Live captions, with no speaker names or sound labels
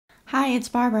Hi, it's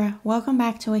Barbara. Welcome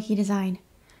back to Wiki Design.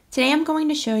 Today I'm going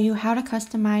to show you how to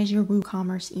customize your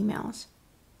WooCommerce emails.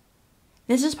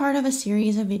 This is part of a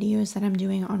series of videos that I'm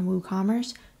doing on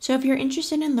WooCommerce, so if you're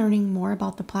interested in learning more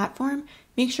about the platform,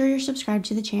 make sure you're subscribed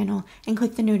to the channel and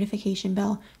click the notification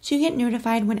bell so you get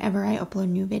notified whenever I upload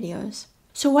new videos.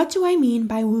 So what do I mean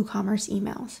by WooCommerce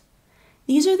emails?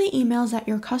 These are the emails that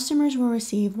your customers will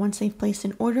receive once they've placed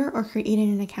an order or created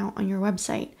an account on your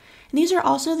website. And these are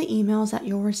also the emails that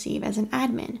you'll receive as an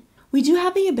admin. We do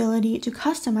have the ability to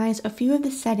customize a few of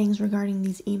the settings regarding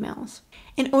these emails.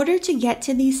 In order to get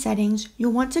to these settings,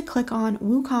 you'll want to click on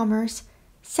WooCommerce,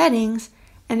 Settings,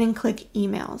 and then click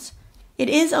Emails. It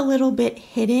is a little bit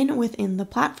hidden within the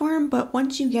platform, but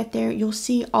once you get there, you'll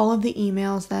see all of the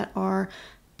emails that are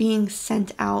being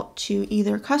sent out to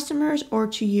either customers or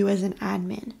to you as an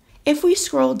admin. If we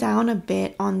scroll down a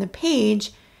bit on the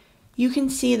page, you can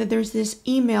see that there's this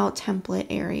email template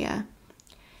area.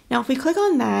 Now, if we click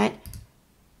on that,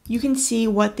 you can see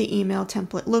what the email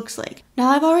template looks like. Now,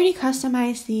 I've already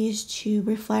customized these to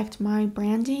reflect my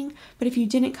branding, but if you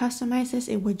didn't customize this,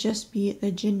 it would just be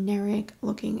the generic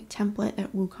looking template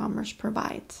that WooCommerce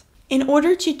provides. In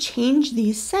order to change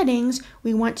these settings,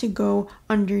 we want to go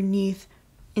underneath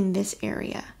in this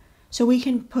area. So we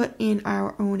can put in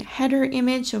our own header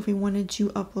image. So if we wanted to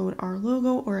upload our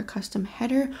logo or a custom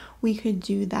header, we could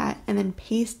do that and then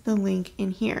paste the link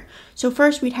in here. So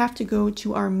first we'd have to go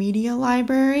to our media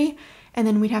library and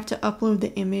then we'd have to upload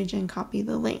the image and copy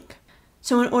the link.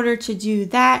 So in order to do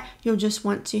that, you'll just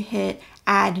want to hit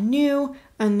add new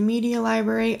on the media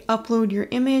library, upload your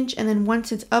image, and then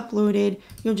once it's uploaded,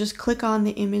 you'll just click on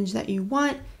the image that you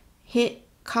want, hit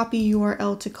copy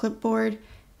URL to clipboard,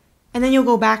 and then you'll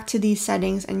go back to these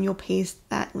settings and you'll paste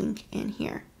that link in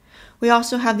here. We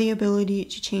also have the ability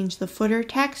to change the footer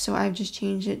text, so I've just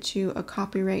changed it to a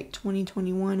copyright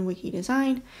 2021 Wiki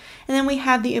Design. And then we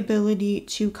have the ability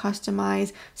to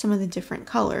customize some of the different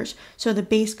colors. So the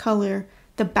base color,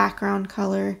 the background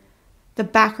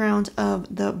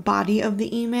of the body of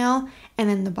the email, and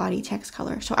then the body text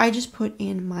color. So I just put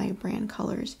in my brand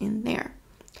colors in there.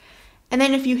 And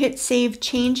then if you hit save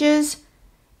changes,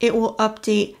 it will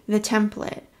update the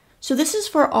template. So this is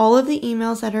for all of the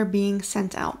emails that are being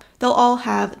sent out. They'll all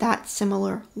have that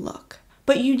similar look.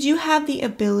 But you do have the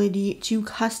ability to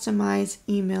customize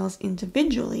emails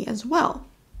individually as well.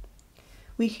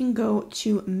 We can go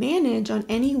to manage on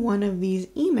any one of these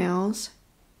emails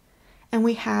and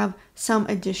we have some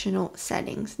additional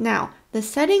settings. Now, the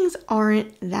settings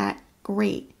aren't that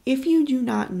great. If you do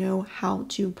not know how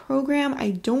to program,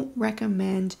 I don't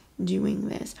recommend doing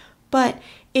this. But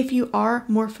if you are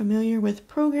more familiar with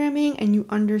programming and you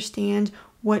understand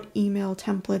what email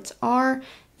templates are,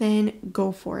 then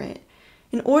go for it.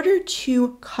 In order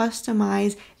to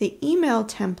customize the email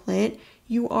template,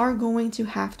 you are going to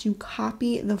have to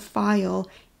copy the file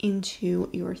into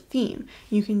your theme.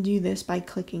 You can do this by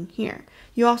clicking here.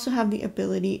 You also have the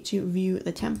ability to view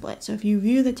the template. So if you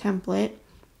view the template,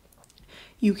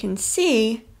 you can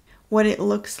see what it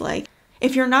looks like.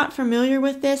 If you're not familiar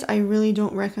with this, I really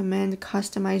don't recommend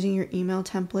customizing your email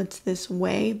templates this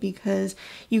way because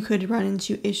you could run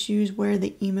into issues where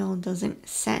the email doesn't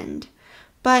send.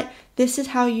 But this is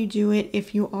how you do it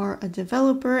if you are a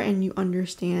developer and you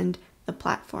understand the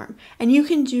platform. And you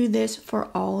can do this for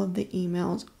all of the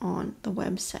emails on the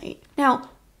website. Now,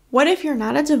 what if you're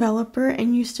not a developer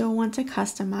and you still want to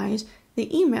customize the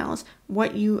emails?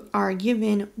 What you are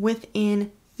given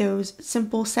within those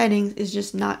simple settings is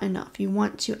just not enough. You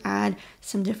want to add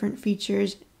some different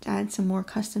features, add some more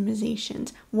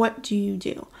customizations. What do you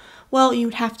do? Well,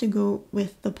 you'd have to go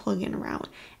with the plugin route.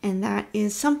 And that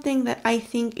is something that I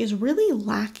think is really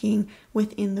lacking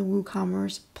within the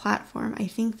WooCommerce platform. I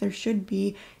think there should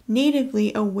be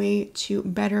natively a way to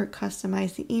better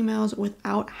customize the emails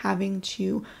without having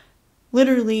to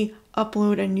literally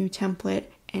upload a new template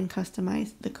and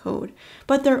customize the code.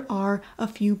 But there are a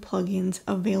few plugins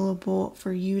available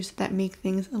for use that make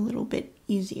things a little bit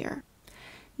easier.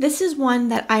 This is one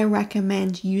that I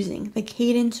recommend using, the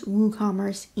Cadence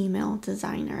WooCommerce Email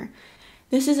Designer.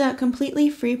 This is a completely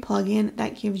free plugin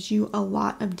that gives you a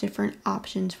lot of different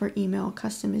options for email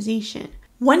customization.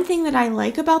 One thing that I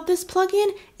like about this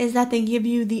plugin is that they give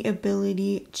you the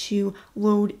ability to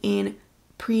load in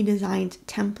pre-designed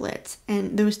templates,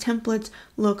 and those templates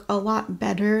look a lot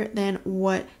better than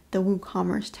what the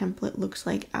WooCommerce template looks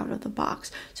like out of the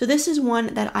box. So this is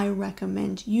one that I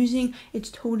recommend using. It's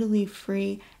totally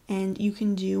free and you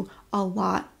can do a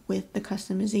lot with the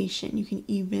customization. You can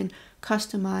even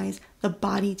customize the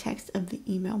body text of the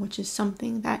email, which is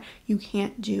something that you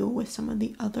can't do with some of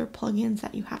the other plugins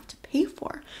that you have to pay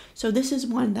for. So this is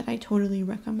one that I totally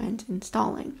recommend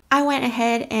installing. I went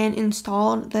ahead and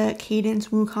installed the Cadence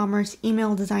WooCommerce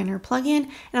Email Designer plugin,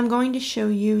 and I'm going to show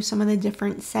you some of the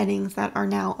different settings that are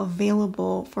now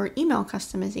available for email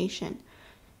customization.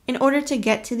 In order to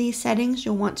get to these settings,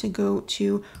 you'll want to go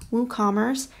to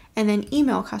WooCommerce and then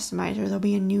Email Customizer. There'll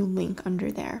be a new link under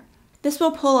there. This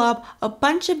will pull up a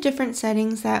bunch of different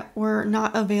settings that were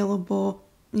not available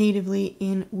natively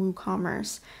in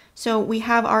WooCommerce. So we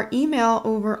have our email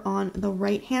over on the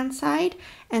right-hand side,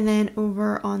 and then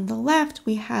over on the left,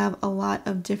 we have a lot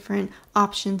of different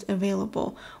options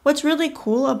available. What's really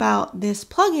cool about this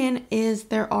plugin is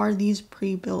there are these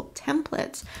pre-built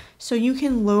templates. So you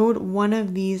can load one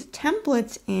of these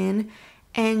templates in,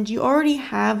 and you already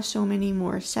have so many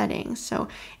more settings. So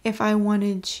if I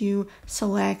wanted to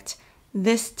select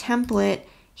this template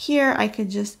here, I could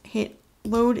just hit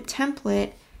load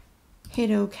template,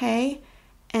 hit OK,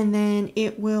 and then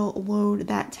it will load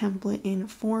that template in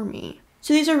for me.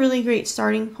 So these are really great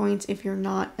starting points if you're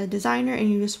not a designer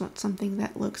and you just want something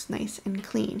that looks nice and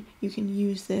clean. You can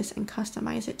use this and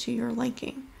customize it to your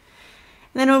liking.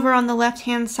 And then over on the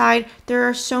left-hand side, there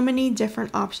are so many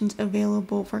different options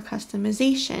available for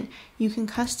customization. You can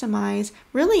customize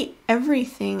really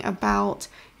everything about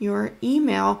your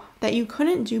email that you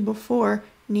couldn't do before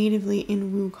natively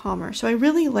in WooCommerce. So I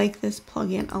really like this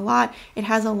plugin a lot. It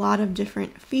has a lot of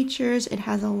different features, it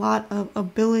has a lot of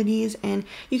abilities, and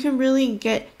you can really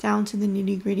get down to the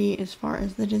nitty-gritty as far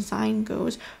as the design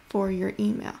goes for your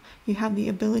email. You have the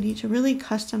ability to really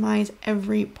customize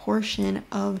every portion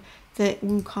of the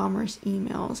WooCommerce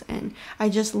emails, and I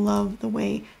just love the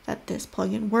way that this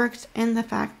plugin works and the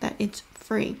fact that it's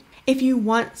free. If you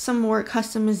want some more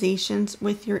customizations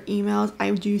with your emails,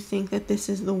 I do think that this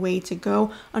is the way to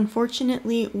go.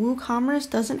 Unfortunately, WooCommerce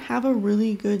doesn't have a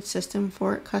really good system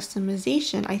for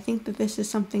customization. I think that this is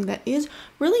something that is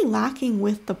really lacking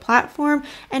with the platform,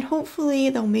 and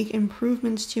hopefully they'll make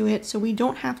improvements to it so we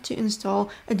don't have to install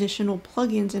additional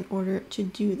plugins in order to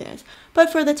do this.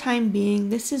 But for the time being,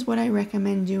 this is what I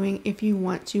recommend doing if you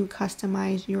want to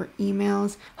customize your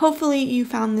emails. Hopefully you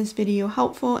found this video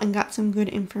helpful and got some good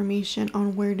information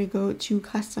on where to go to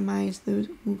customize those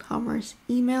WooCommerce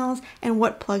emails and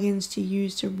what plugins to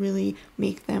use to really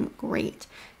make them great.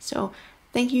 So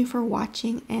thank you for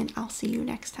watching, and I'll see you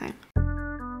next time.